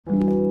Okay,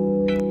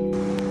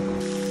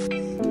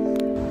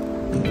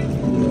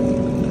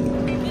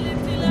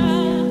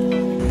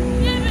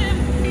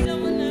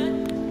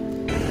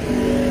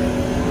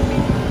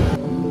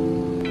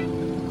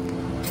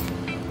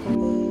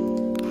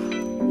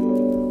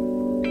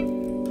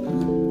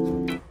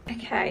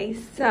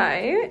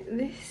 so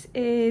this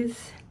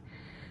is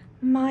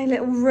my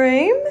little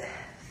room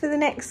for the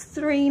next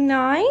 3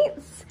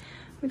 nights.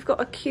 We've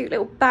got a cute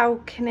little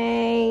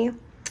balcony,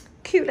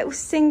 cute little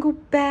single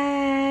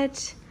bed,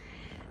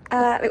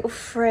 little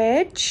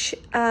fridge,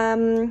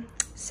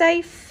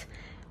 safe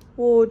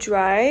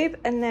wardrobe,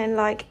 and then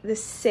like the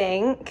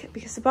sink,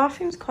 because the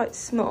bathroom's quite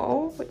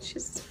small, which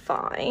is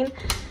fine.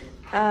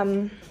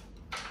 I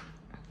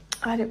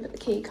didn't put the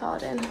key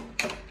card in.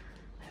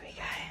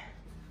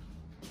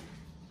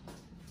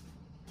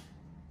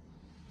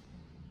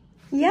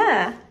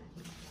 Yeah,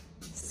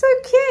 so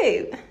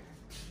cute.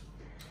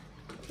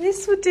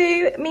 This will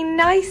do me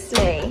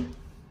nicely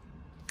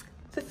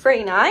for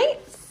 3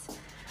 nights.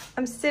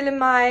 I'm still in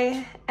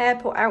my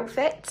airport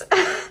outfit.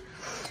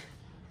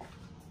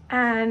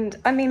 And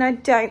I mean, I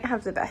don't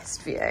have the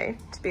best view,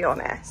 to be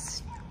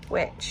honest,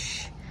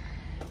 which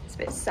is a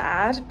bit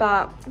sad,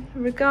 but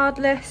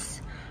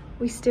regardless,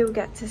 we still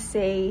get to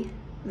see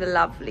the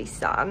lovely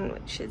sun,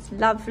 which is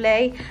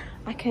lovely.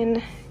 I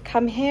can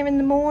come here in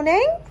the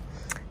morning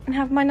and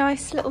have my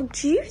nice little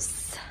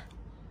juice.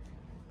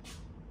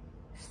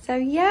 So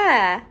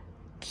yeah,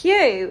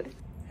 cute.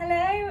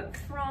 Hello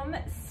from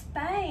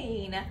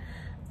Spain.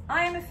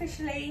 I am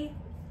officially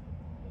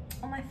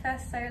on my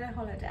first solo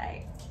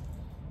holiday.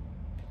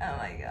 Oh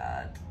my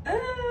God.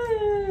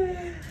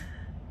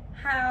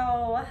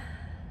 How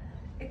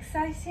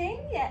exciting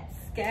yet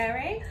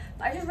scary.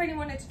 I just really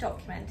wanted to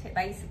document it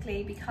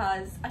basically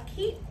because I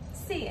keep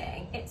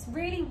seeing, it's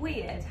really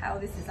weird how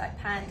this is like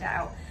panned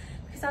out.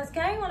 Because I was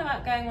going on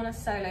about going on a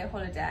solo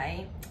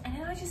holiday, and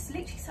then I just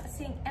literally started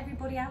seeing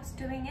everybody else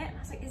doing it. And I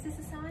was like, is this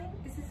a sign?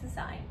 Is this a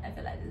sign? I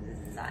feel like this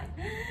is a sign.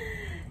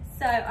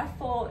 So I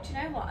thought, do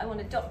you know what? I want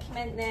to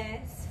document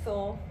this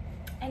for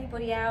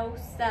anybody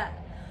else that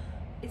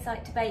is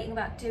like debating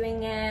about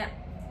doing it.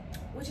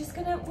 We're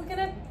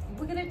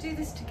gonna do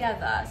this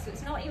together. So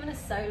it's not even a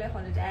solo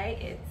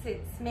holiday.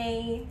 It's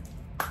me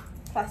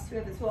plus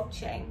whoever's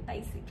watching,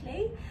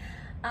 basically.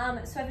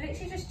 So I've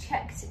literally just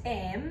checked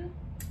in.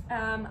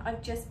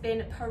 I've just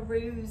been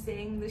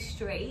perusing the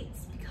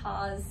streets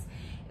because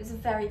it was a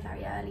very,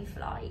 very early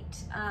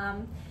flight.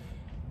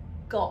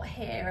 Got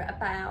here at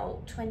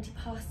about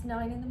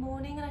 9:20 in the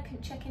morning and I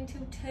couldn't check in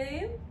till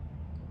 2.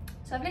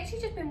 So I've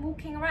literally just been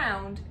walking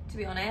around, to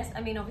be honest.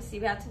 I mean, obviously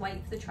we had to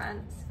wait for the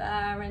transfer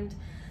and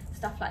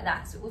stuff like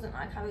that. So it wasn't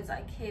like I was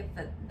like here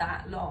for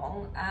that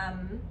long.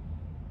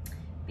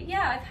 But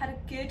yeah, I've had a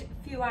good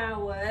few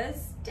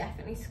hours,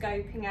 definitely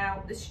scoping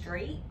out the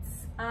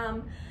streets.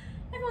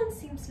 Everyone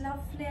seems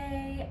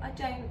lovely. I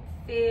don't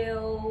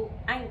feel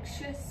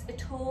anxious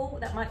at all.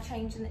 That might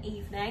change in the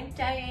evening.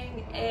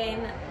 Staying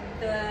in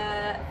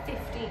the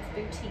 15th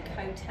Boutique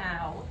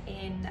Hotel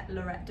in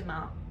Lloret De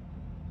Mar.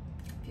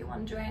 If you're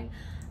wondering,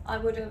 I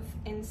would have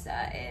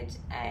inserted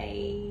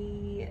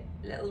a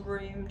little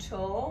room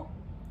tour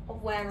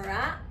of where we're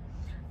at.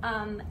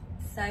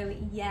 So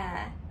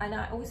yeah, and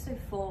I also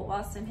thought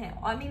whilst I'm here,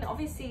 I mean,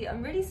 obviously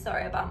I'm really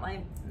sorry about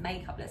my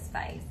makeupless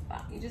face,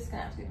 but you're just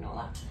gonna have to ignore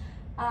that.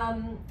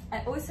 I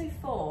also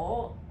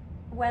thought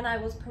when I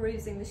was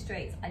perusing the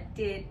streets, I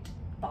did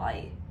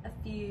buy a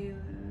few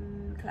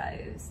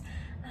clothes,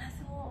 and I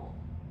thought,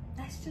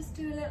 let's just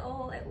do a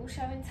little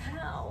show and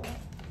tell.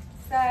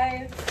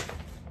 So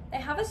they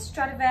have a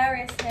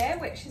Stradivarius here,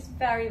 which is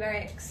very, very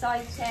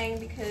exciting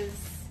because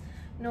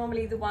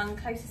normally the one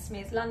closest to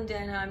me is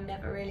London, and I'm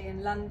never really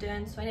in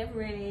London, so I never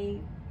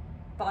really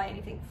buy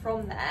anything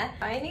from there.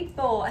 I only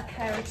bought a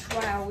pair of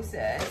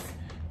trousers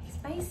because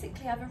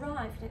basically I've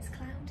arrived and it's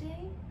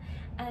cloudy,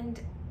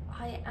 and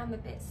I am a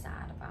bit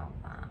sad about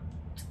that.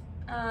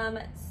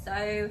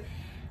 So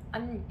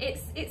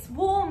it's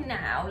warm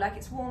now, like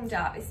it's warmed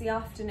up, it's the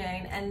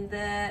afternoon and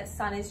the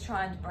sun is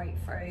trying to break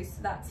through,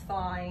 so that's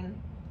fine.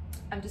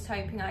 I'm just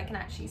hoping I can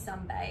actually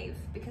sunbathe,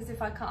 because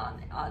if I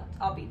can't,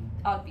 I'll be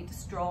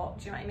distraught,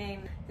 do you know what I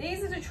mean?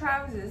 These are the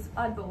trousers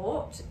I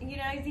bought. You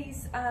know,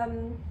 these are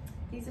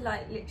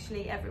like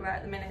literally everywhere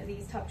at the minute,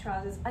 these type of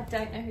trousers. I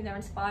don't know who they're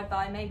inspired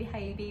by, maybe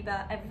Hailey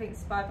Bieber, everything's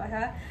inspired by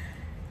her.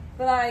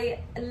 But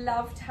I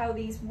loved how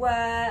these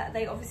were.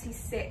 They obviously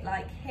sit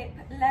like hip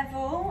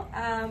level.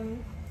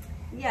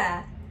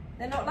 Yeah,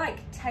 they're not like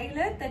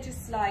tailored, they're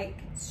just like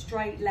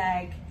straight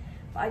leg.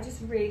 But I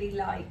just really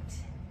liked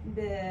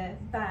the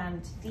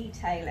band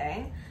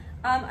detailing.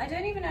 I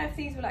don't even know if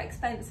these were like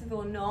expensive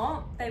or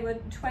not. They were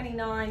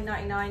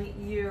 29.99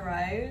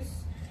 euros.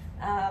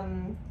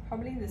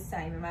 Probably the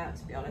same amount,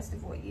 to be honest,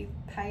 of what you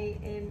pay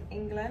in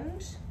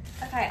England.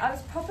 Okay, I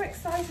was proper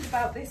excited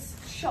about this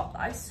shop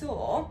that I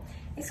saw.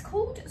 It's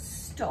called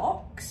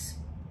Stocks.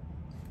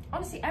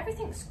 Honestly,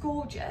 everything's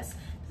gorgeous.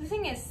 The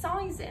thing is,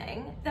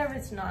 sizing, there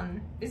is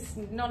none. It's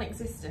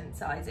non-existent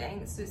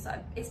sizing. So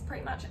it's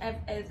pretty much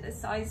a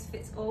size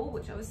fits all,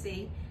 which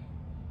obviously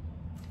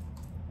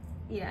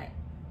you know,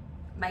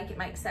 make it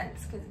make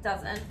sense, because it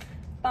doesn't.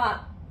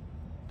 But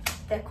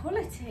their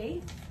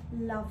quality,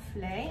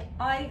 lovely.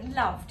 I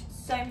loved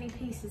so many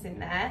pieces in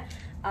there.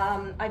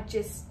 I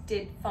just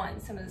did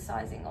find some of the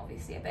sizing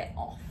obviously a bit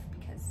off,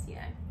 because, you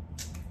know,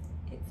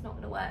 it's not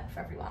going to work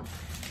for everyone.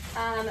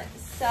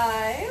 So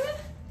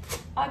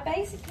I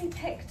basically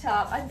picked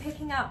up, I'm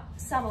picking up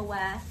summer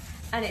wear,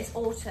 and it's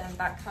autumn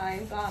back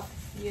home, but,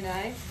 you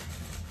know,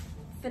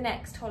 for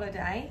next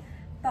holiday.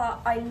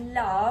 But I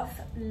love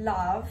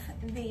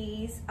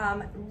these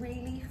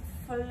really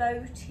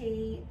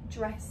floaty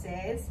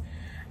dresses,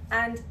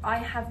 and I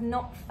have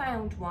not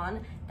found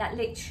one that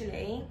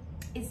literally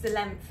is the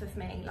length of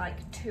me,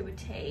 like to a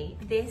T.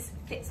 This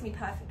fits me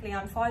perfectly.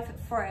 I'm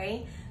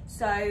 5'3",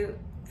 so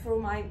for all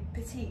my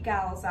petite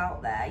gals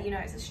out there, you know,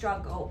 it's a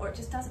struggle, or it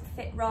just doesn't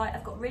fit right.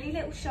 I've got really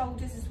little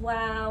shoulders as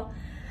well,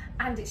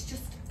 and it's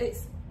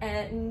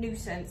a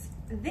nuisance.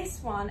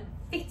 This one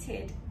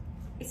fitted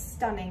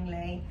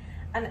stunningly,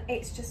 and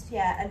it's just,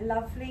 yeah, a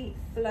lovely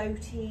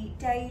floaty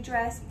day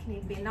dress. It can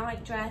even be a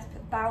night dress,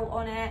 put a belt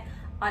on it.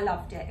 I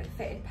loved it, it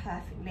fitted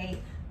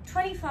perfectly.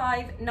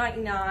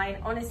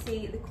 $25.99.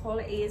 Honestly, the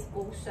quality is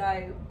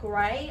also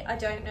great. I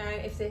don't know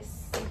if you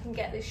can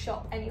get this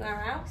shop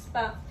anywhere else,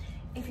 but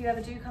if you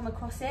ever do come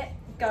across it,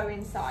 go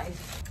inside.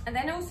 And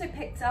then also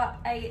picked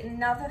up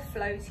another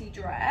floaty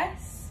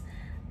dress.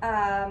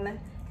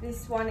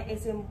 This one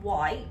is in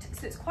white,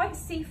 so it's quite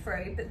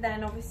see-through, but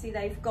then obviously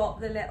they've got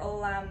the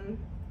little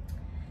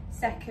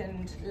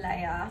second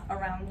layer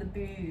around the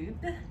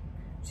boob,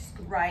 which is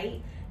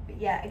great. But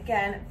yeah,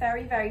 again,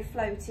 very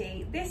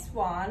floaty. This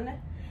one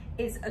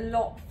is a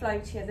lot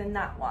floatier than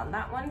that one.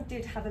 That one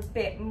did have a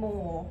bit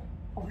more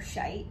of a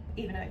shape,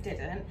 even though it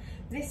didn't.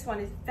 This one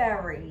is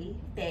very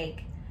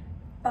big,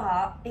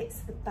 but it's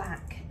the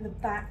back. The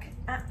back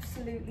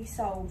absolutely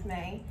sold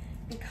me,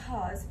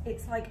 because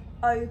it's like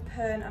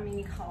open. I mean,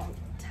 you can't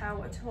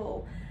tell at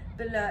all,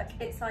 but look,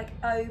 it's like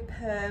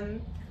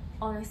open.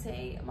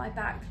 Honestly, my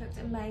back looked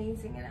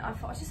amazing, and I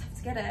thought I just have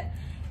to get it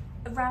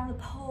around the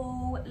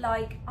pool.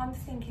 Like, I'm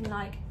thinking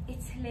like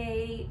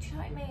Italy, do you know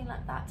what I mean?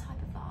 Like that type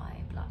of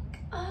vibe, like,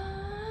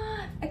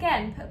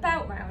 again, put a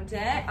belt around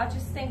it. I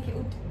just think it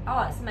would,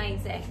 oh, it's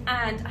amazing.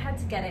 And I had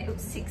to get it, it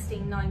was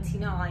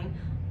 $16.99.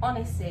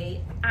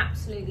 Honestly,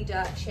 absolutely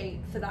dirt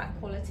cheap for that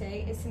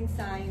quality. It's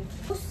insane.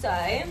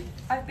 Also,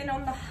 I've been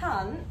on the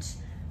hunt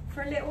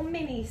for a little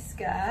mini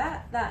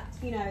skirt that,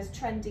 you know, is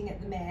trending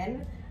at the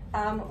min,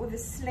 with a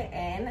slit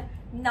in.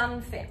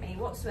 None fit me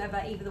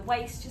whatsoever. Either the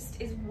waist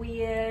just is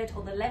weird,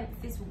 or the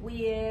length is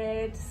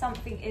weird.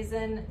 Something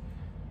isn't,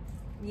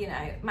 you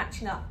know,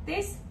 matching up.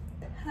 This,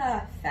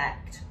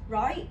 perfect,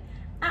 right?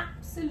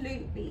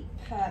 Absolutely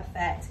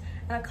perfect.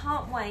 And I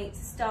can't wait to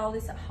style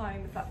this at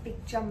home with like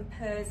big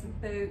jumpers and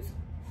boots.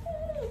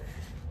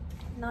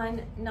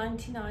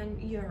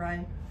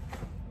 €9.99.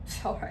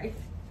 Sorry.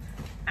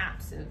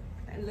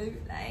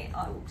 Absolutely,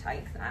 I will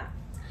take that.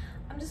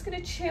 I'm just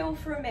gonna chill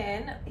for a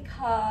minute,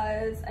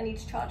 because I need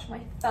to charge my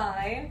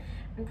phone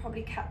and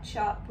probably catch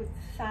up with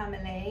the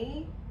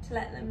family to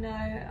let them know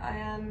I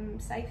am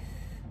safe.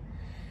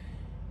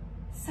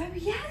 So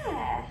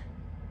yeah.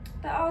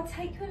 But I'll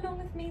take you along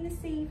with me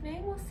this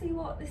evening. We'll see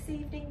what this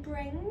evening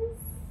brings.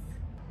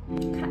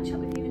 Catch up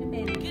with you in a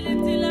minute.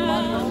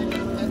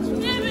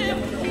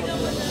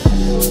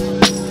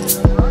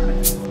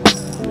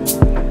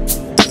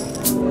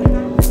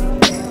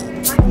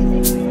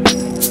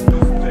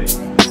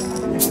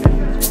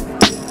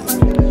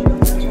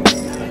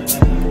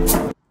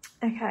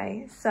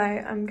 Okay, so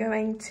I'm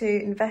going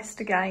to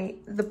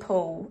investigate the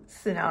pool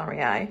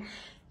scenario,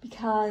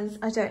 because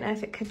I don't know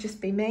if it could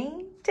just be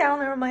me down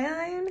there on my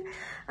own.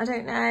 I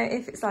don't know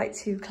if it's like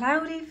too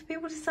cloudy for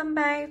people to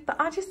sunbathe,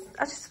 but I just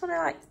want to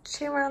like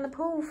chill around the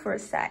pool for a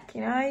sec,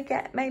 you know,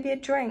 get maybe a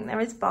drink. There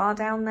is a bar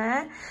down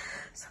there,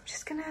 so I'm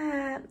just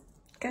gonna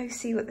go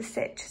see what the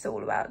sitch is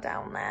all about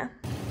down there.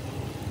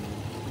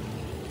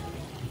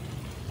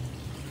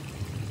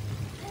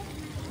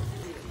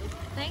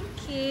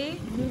 Thank you.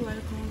 You're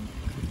welcome.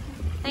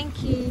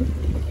 Thank you.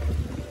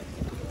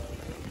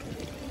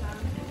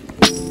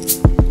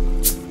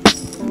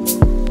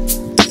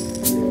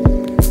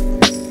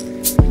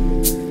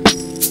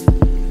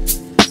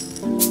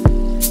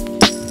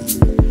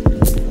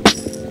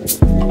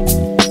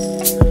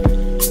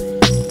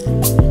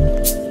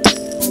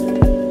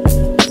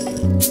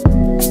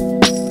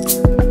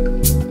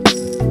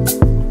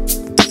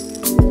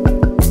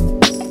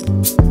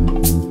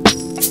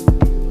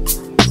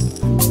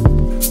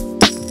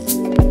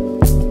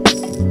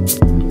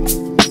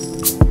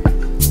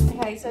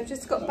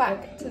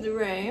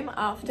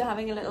 After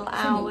having a little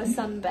hour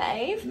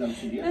sunbathe.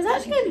 There's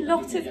actually a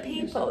lot of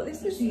people.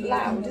 This is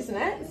loud, isn't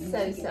it?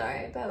 So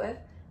sorry, bear with.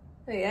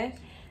 There you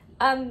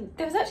go.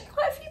 There was actually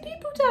quite a few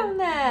people down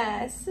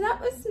there, so that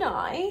was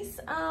nice.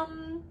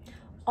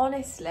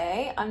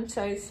 Honestly, I'm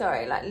so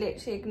sorry, like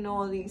literally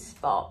ignore these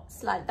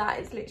spots. Like that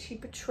is literally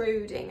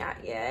protruding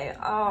at you.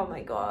 Oh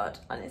my God,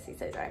 honestly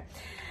so sorry.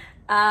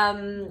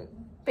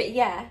 But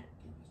yeah,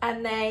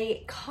 and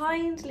they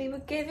kindly were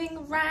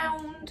giving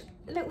round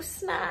little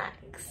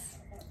snacks.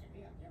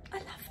 I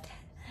loved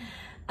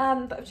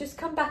it. But I've just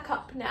come back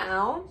up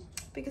now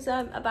because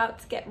I'm about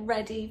to get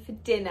ready for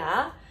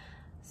dinner.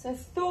 So I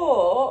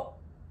thought,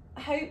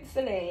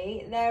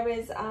 hopefully there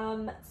is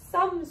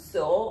some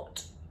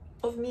sort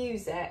of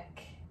music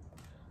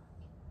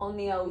on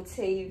the old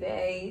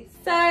TV.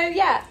 So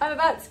yeah, I'm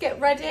about to get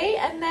ready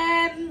and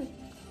then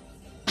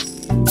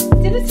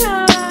dinner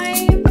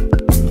time.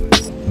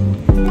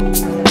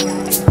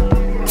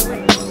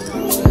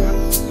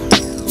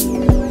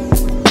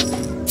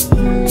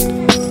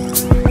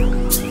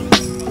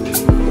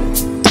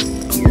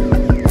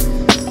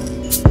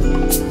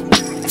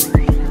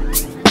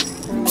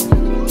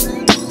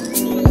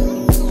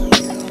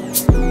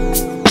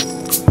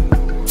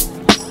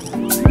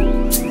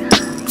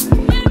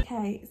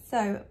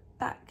 So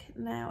back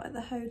now at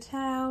the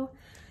hotel,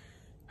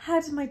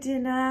 had my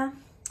dinner,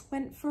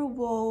 went for a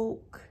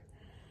walk,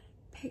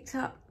 picked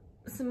up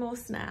some more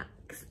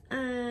snacks,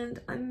 and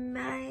I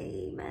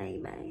may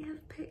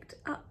have picked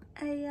up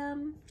a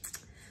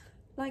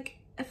like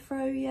a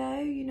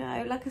froyo, you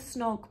know, like a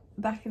snog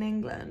back in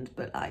England,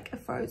 but like a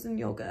frozen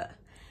yogurt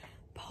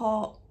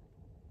pot.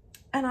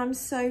 And I'm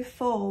so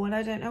full and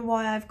I don't know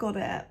why I've got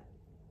it.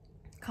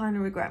 Kind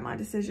of regret my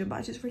decision, but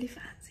I just really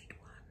fancied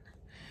one.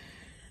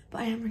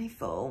 But I am really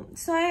full.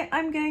 So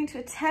I'm going to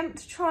attempt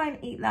to try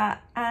and eat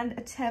that and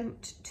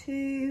attempt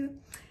to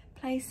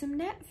play some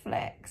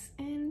Netflix.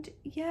 And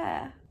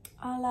yeah,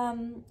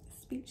 I'll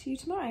speak to you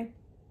tomorrow.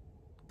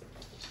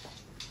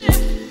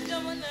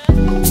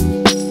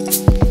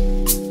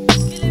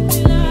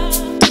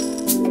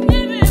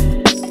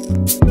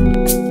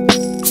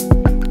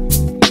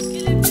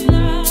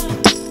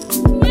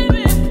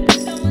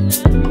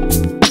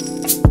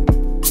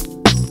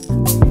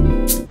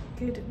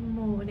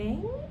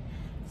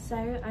 So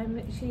I'm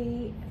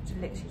literally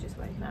just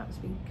woken up, to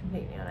be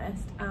completely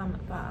honest,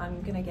 but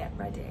I'm gonna get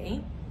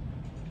ready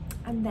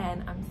and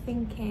then I'm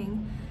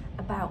thinking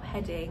about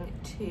heading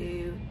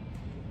to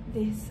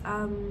this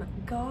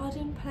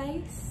garden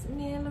place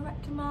near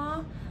Lloret De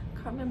Mar.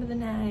 Can't remember the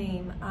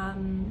name.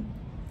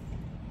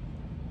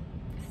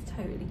 It's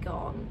totally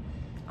gone.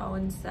 I'll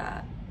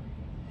insert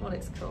what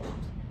it's called.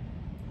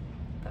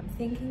 But I'm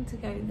thinking to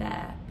go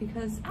there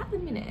because at the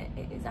minute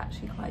it is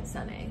actually quite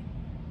sunny.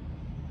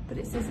 But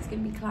it says it's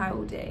going to be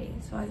cloudy,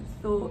 so I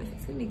thought if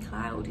it's going to be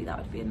cloudy that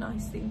would be a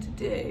nice thing to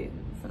do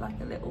for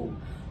like a little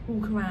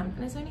walk around.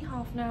 And it's only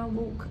half an hour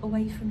walk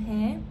away from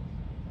here,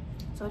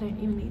 so I don't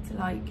even need to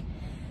like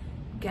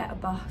get a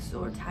bus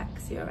or a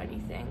taxi or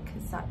anything,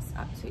 because that's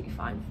absolutely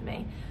fine for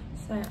me.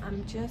 So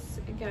I'm just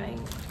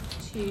going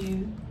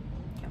to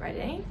get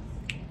ready,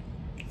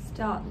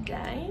 start the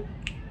day.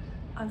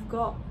 I've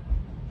got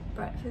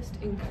breakfast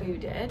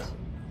included,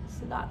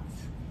 so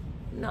that's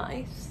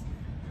nice.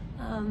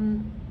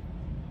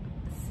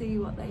 See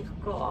what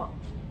they've got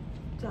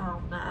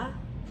down there. I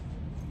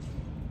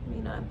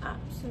mean, I'm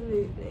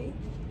absolutely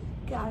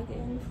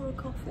gagging for a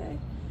coffee.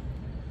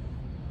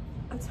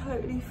 I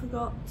totally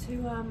forgot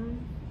to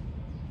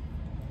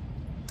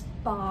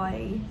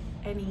buy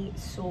any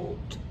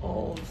sort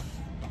of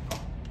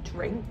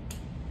drink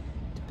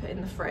to put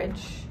in the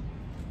fridge,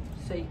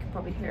 so you can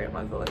probably hear in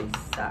my voice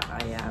that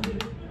I am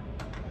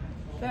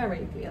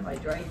very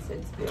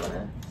dehydrated, to be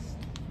honest.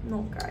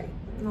 Not great,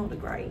 not a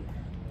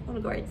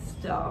great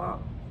start.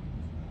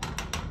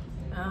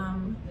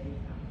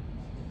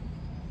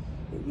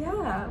 But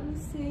yeah, we'll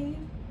see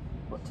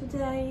what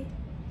today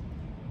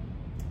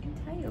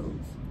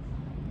entails.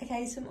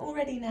 Okay, so I'm all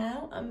ready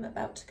now. I'm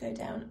about to go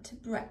down to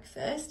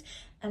breakfast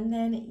and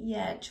then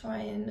yeah, try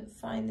and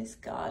find this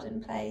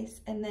garden place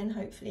and then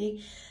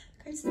hopefully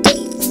go to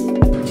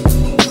the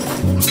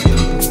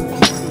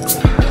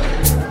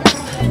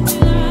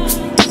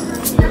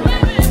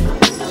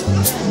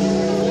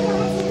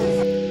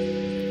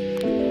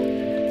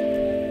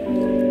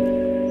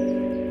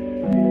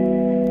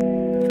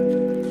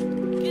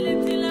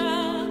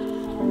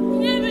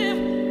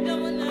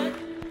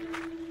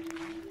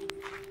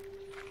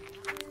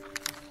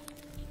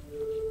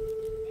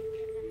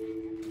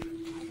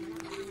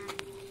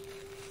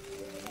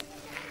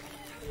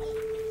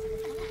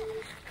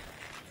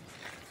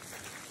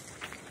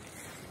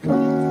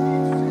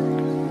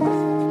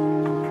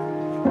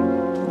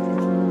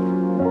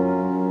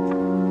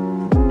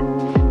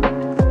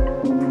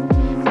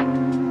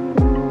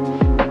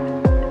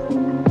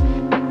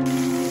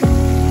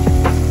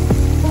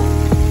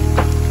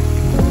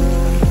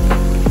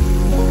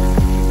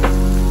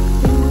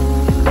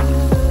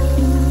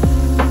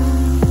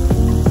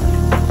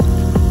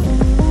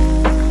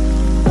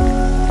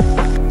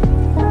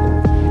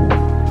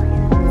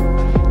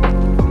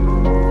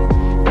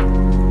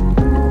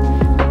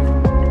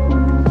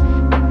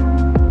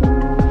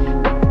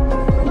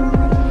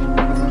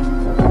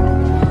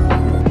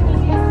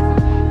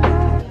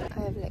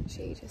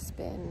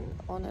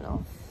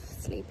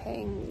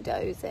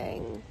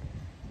dozing,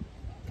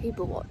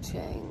 people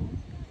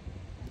watching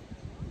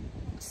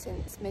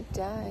since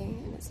midday,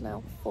 and it's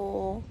now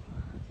 4.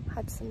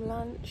 had some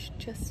lunch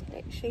just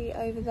literally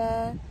over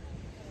there,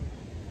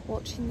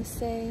 watching the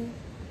sea.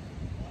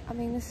 I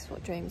mean, this is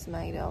what dreams are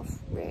made of,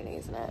 really,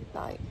 isn't it?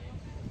 Like,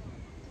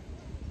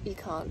 you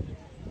can't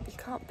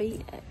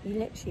beat it. You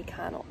literally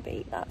cannot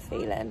beat that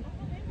feeling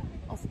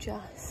of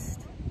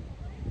just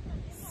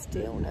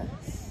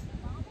stillness.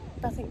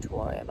 Nothing to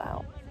worry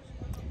about.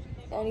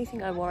 The only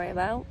thing I worry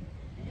about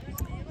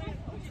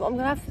is what I'm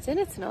gonna have for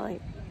dinner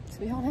tonight, to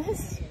be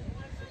honest.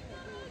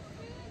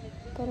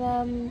 But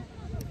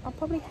I'll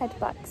probably head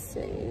back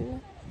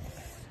soon.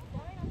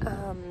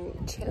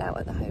 Chill out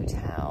at the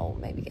hotel,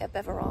 maybe get a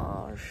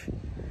beverage,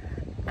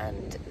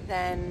 and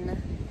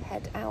then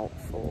head out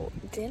for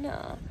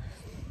dinner.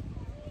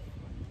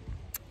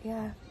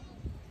 Yeah,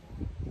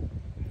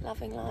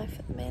 loving life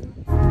at the min.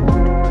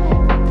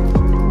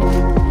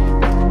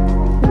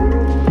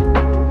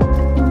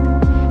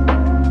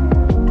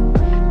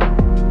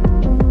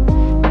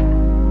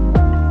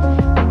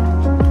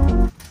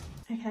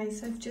 Okay,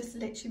 so I've just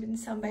literally been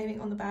sunbathing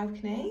on the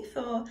balcony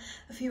for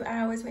a few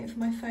hours, waiting for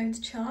my phone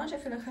to charge. I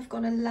feel like I've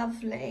got a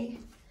lovely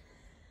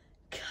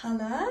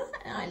colour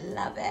and I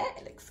love it.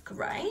 It looks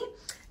great.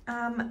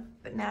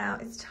 But now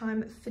it's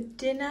time for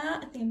dinner.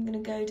 I think I'm gonna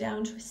go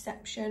down to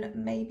reception,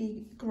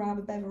 maybe grab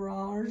a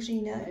beverage,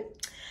 you know,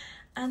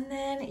 and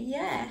then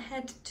yeah,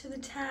 head to the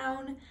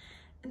town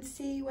and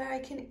see where I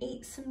can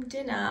eat some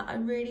dinner. I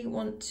really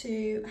want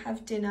to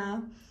have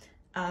dinner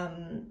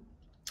on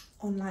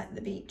like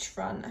the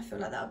beachfront. I feel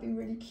like that would be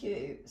really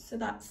cute. So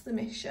that's the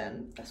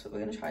mission. That's what we're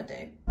gonna try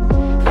to do.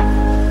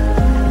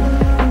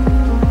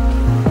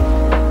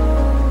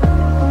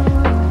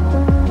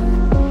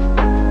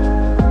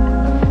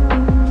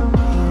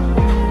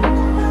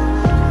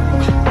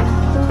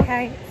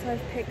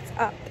 I've picked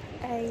up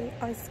a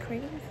ice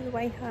cream for the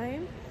way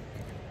home.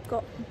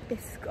 Got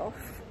Biscoff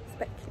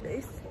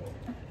speculoos.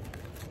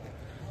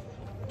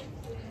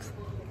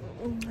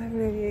 I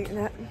really eat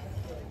that.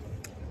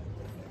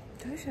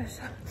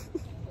 Delicious.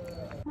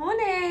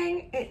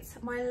 Morning! It's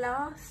my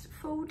last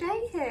full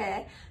day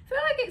here. I feel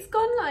like it's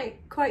gone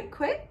like quite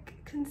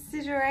quick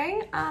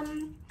considering.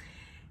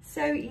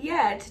 So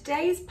yeah,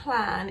 today's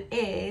plan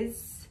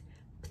is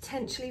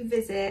potentially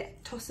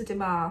visit Tossa De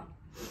Mar,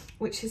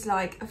 which is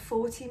like a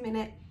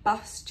 40-minute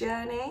bus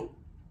journey.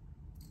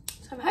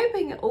 So I'm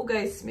hoping it all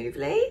goes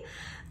smoothly.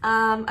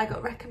 I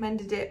got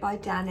recommended it by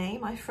Danny,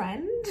 my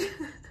friend,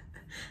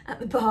 at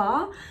the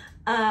bar.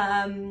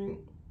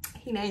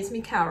 He knows me,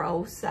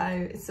 Carol, so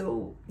it's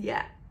all,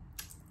 yeah,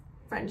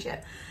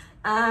 friendship.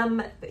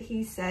 But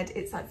he said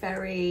it's like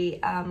very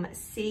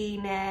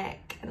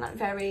scenic and like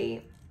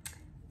very,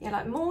 yeah,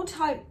 like more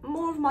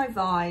of my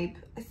vibe.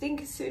 I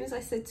think as soon as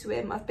I said to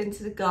him I've been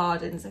to the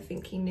Gardens, I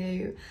think he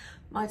knew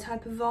my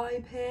type of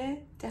vibe here.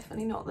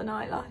 Definitely not the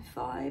nightlife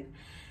vibe.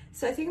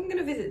 So I think I'm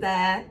gonna visit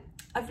there.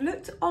 I've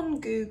looked on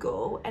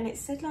Google and it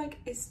said like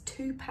it's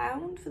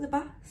 £2 for the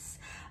bus.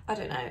 I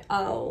don't know,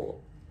 I'll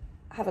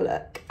have a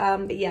look.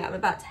 But yeah, I'm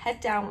about to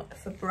head down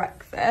for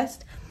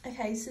breakfast.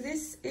 Okay, so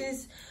this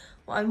is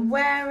what I'm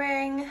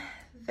wearing.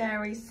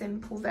 Very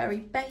simple, very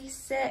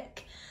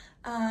basic.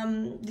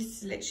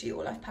 This is literally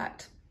all I've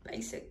packed,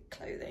 basic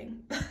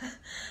clothing.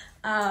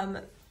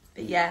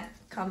 But yeah,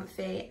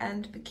 comfy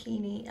and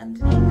bikini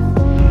underneath.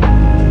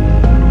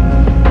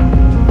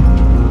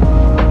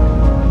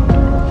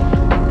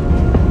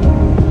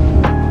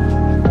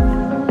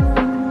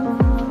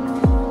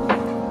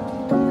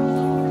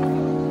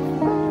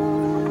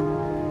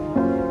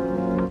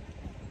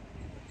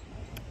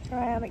 Here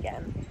I am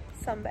again,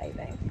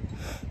 sunbathing,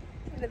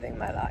 living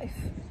my life.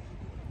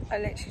 I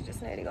literally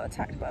just nearly got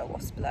attacked by a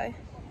wasp below.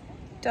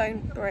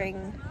 Don't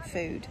bring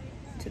food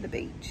to the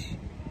beach,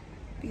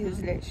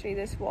 because literally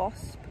this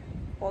wasp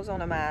was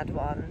on a mad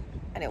one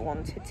and it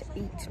wanted to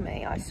eat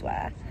me, I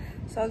swear.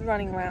 So I was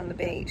running around the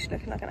beach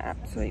looking like an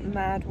absolute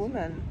mad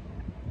woman.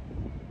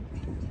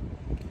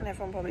 And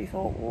everyone probably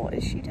thought, what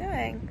is she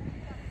doing?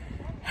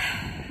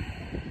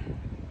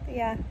 But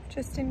yeah,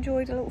 just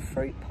enjoyed a little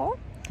fruit pot.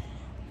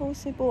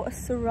 Also bought a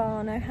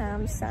Serrano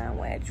ham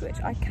sandwich,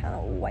 which I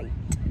cannot wait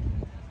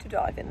to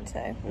dive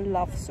into.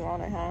 Love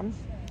Serrano ham.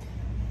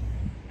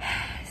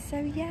 So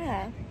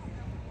yeah,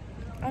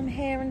 I'm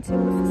here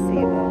until the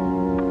foreseeable.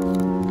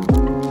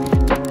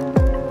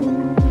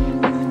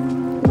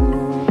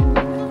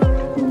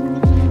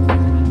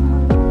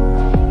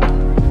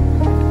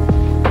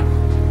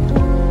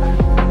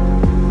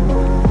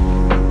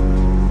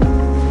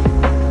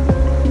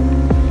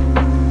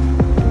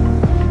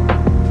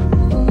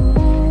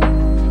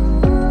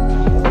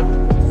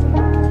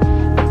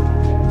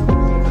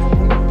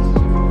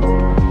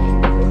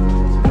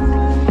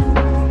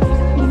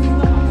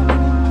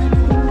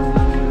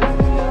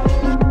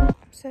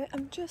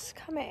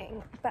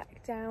 Coming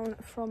back down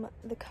from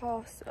the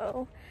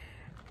castle,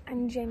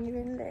 and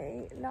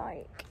genuinely,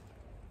 like,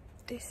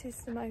 this is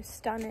the most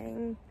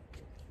stunning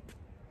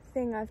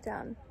thing I've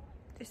done.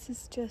 This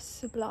is just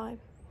sublime,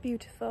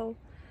 beautiful.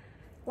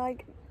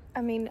 Like,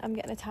 I mean, I'm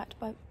getting attacked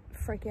by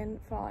friggin'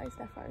 flies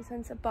left, right and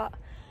centre, but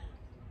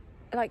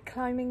like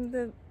climbing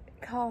the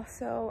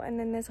castle, and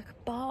then there's like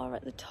a bar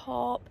at the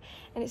top,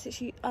 and it's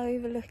actually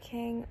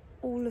overlooking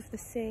all of the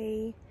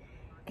sea.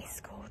 It's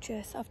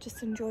gorgeous. I've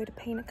just enjoyed a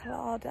pina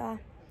colada,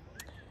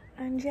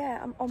 and yeah,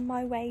 I'm on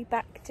my way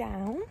back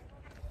down,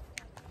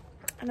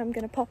 and I'm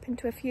gonna pop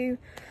into a few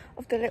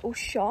of the little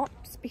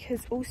shops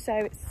because also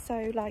it's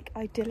so like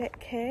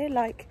idyllic here,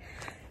 like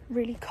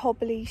really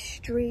cobbly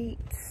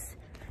streets.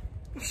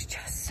 It's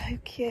just so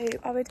cute.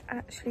 I would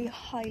actually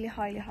highly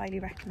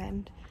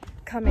recommend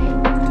coming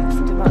to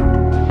Tossa De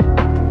Mar.